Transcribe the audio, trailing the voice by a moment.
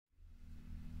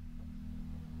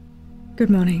Good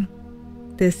morning.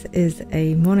 This is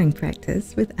a morning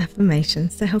practice with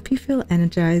affirmations to help you feel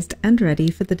energized and ready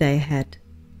for the day ahead.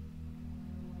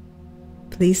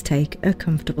 Please take a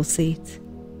comfortable seat,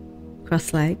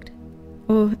 cross-legged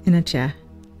or in a chair.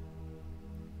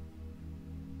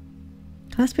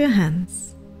 Clasp your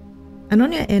hands, and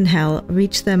on your inhale,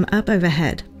 reach them up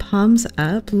overhead, palms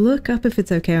up, look up if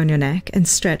it's okay on your neck, and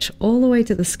stretch all the way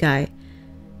to the sky.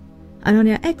 And on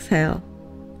your exhale,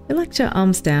 relax your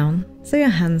arms down so your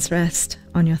hands rest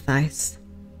on your thighs.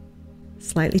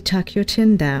 Slightly tuck your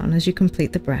chin down as you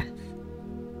complete the breath.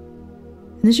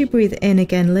 And as you breathe in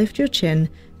again, lift your chin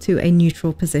to a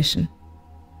neutral position.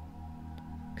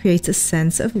 Create a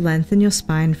sense of length in your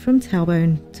spine from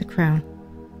tailbone to crown.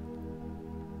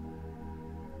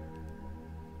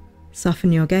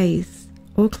 Soften your gaze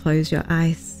or close your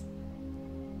eyes.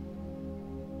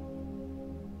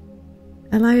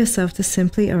 Allow yourself to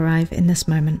simply arrive in this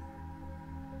moment.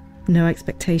 No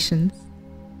expectations.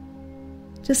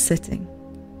 Just sitting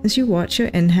as you watch your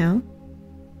inhale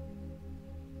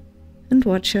and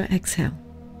watch your exhale.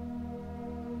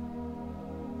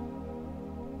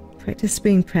 Practice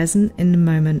being present in the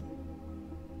moment.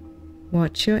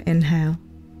 Watch your inhale.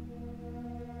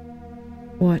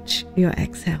 Watch your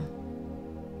exhale.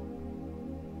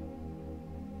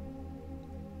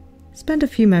 Spend a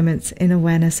few moments in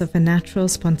awareness of the natural,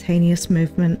 spontaneous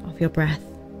movement of your breath.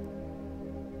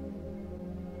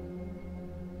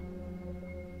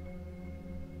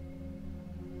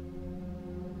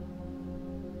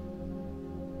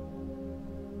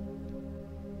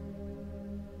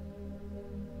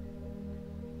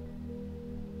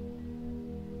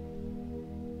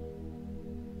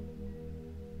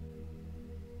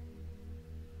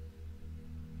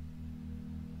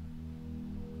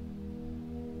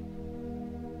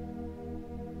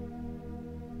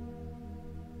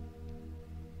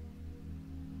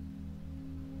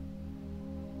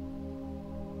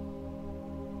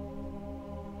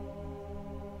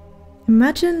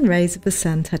 Imagine rays of the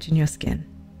sun touching your skin,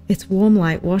 its warm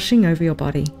light washing over your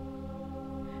body.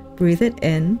 Breathe it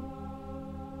in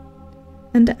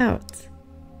and out.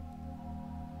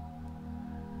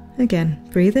 Again,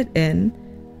 breathe it in.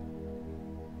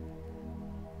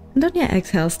 And on your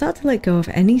exhale, start to let go of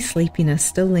any sleepiness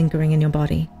still lingering in your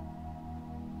body.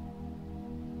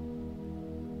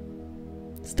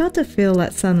 Start to feel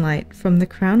that sunlight from the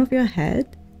crown of your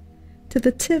head to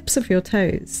the tips of your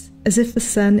toes, as if the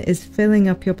sun is filling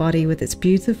up your body with its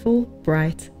beautiful,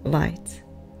 bright light.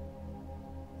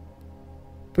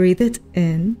 Breathe it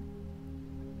in,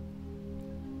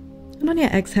 and on your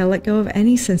exhale, let go of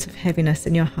any sense of heaviness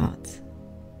in your heart.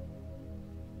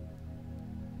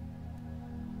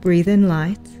 Breathe in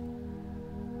light,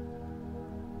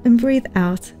 and breathe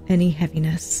out any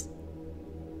heaviness.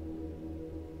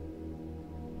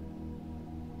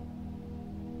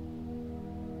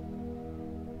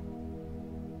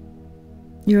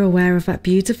 You're aware of that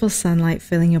beautiful sunlight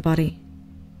filling your body,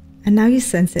 and now you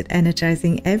sense it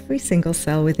energizing every single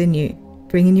cell within you,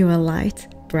 bringing you a light,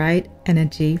 bright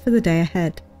energy for the day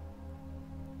ahead.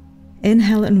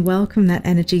 Inhale and welcome that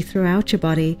energy throughout your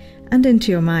body and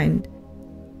into your mind,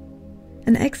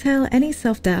 and exhale any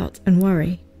self-doubt and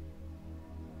worry.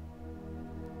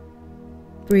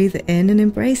 Breathe in and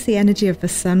embrace the energy of the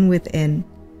sun within,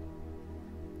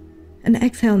 and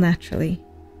exhale naturally,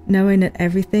 knowing that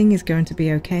everything is going to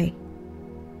be okay.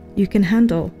 You can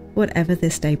handle whatever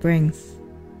this day brings.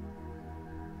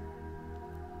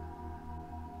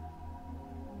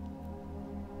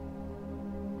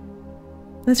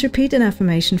 Let's repeat an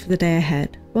affirmation for the day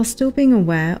ahead, while still being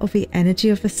aware of the energy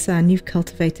of the sun you've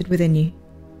cultivated within you.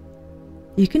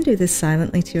 You can do this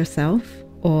silently to yourself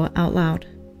or out loud.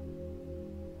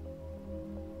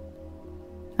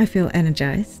 I feel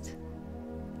energized.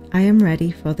 I am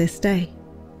ready for this day.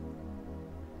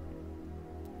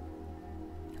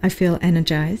 I feel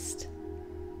energized.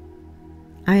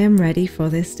 I am ready for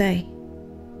this day.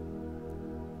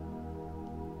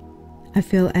 I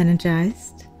feel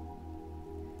energized.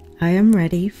 I am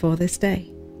ready for this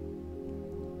day.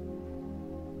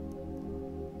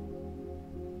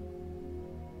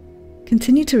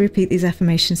 Continue to repeat these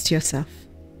affirmations to yourself.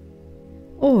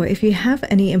 Or if you have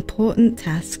any important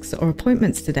tasks or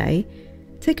appointments today,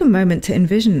 take a moment to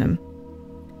envision them.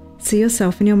 See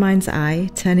yourself in your mind's eye,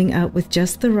 turning up with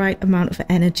just the right amount of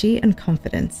energy and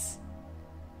confidence.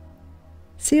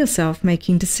 See yourself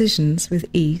making decisions with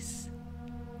ease.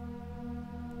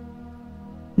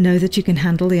 Know that you can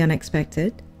handle the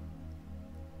unexpected,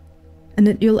 and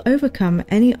that you'll overcome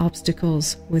any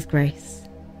obstacles with grace.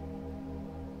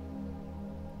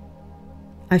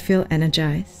 I feel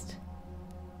energized.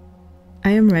 I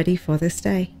am ready for this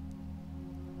day.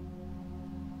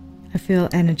 I feel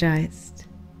energized.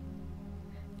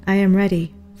 I am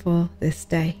ready for this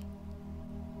day.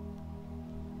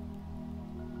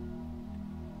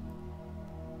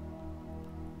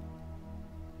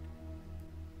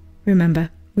 Remember,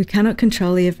 we cannot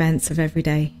control the events of every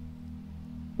day.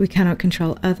 We cannot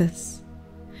control others,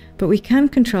 but we can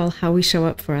control how we show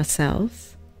up for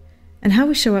ourselves and how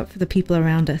we show up for the people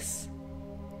around us.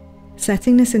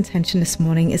 Setting this intention this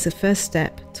morning is the first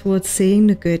step towards seeing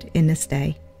the good in this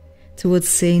day, towards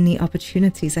seeing the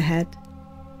opportunities ahead.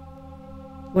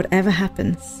 Whatever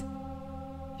happens,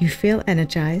 you feel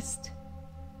energized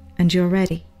and you're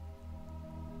ready.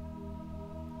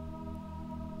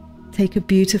 Take a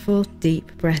beautiful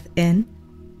deep breath in.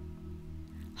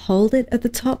 Hold it at the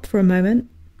top for a moment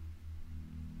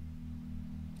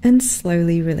and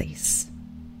slowly release.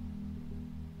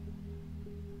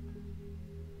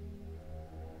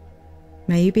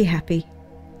 May you be happy.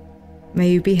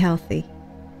 May you be healthy.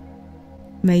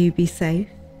 May you be safe.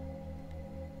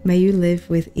 May you live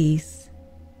with ease.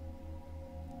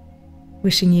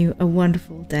 Wishing you a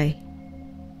wonderful day.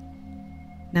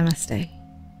 Namaste.